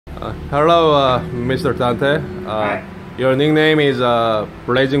Hello, Mr. Dante. Your nickname is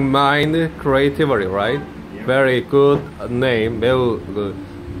Blazing Mind Creativity, right? Yeah. Very good name. 매우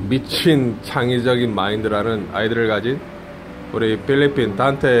미친 창의적인 마인드라는 아이디를 가진 우리 필리핀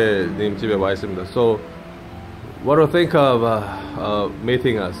단테님 집에 와 있습니다. So, what do you think of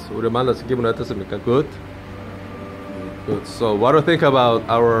meeting us? 우리 만나서 기분 어떻습니까? Good. Good. So, what do you think about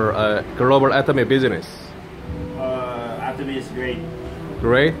our global atomy business? Atomy is great.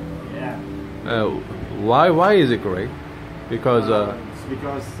 Great. Yeah. Why is it great? Because it's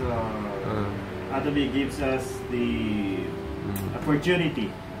because Atomy gives us the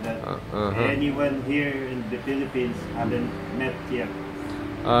opportunity that anyone here in the Philippines haven't met yet.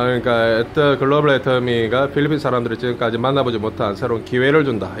 그러니까 글로벌 애터미가 필리핀 사람들이 지금까지 만나보지 못한 새로운 기회를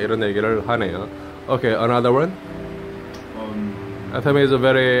준다 이런 얘기를 하네요. Okay, another one. Atomy is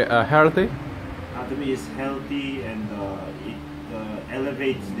very healthy. Atomy is healthy and it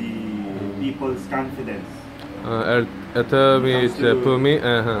elevates the people's confidence. 애터미 제품이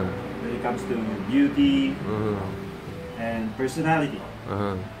when it comes to beauty and personality.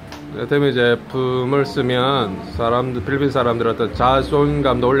 애터미 제품을 쓰면 필리핀 사람들 어떤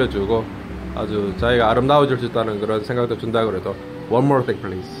자존감도 올려주고 아주 자기가 아름다워질 수 있다는 그런 생각도 준다 그래도 one more thing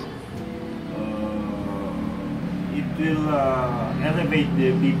please. It will elevate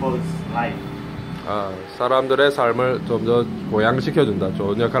the people's life. 사람들의 삶을 좀 더 고양시켜준다.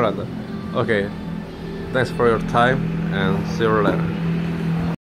 좋은 역할을 한다. Okay, thanks for your time and see you later.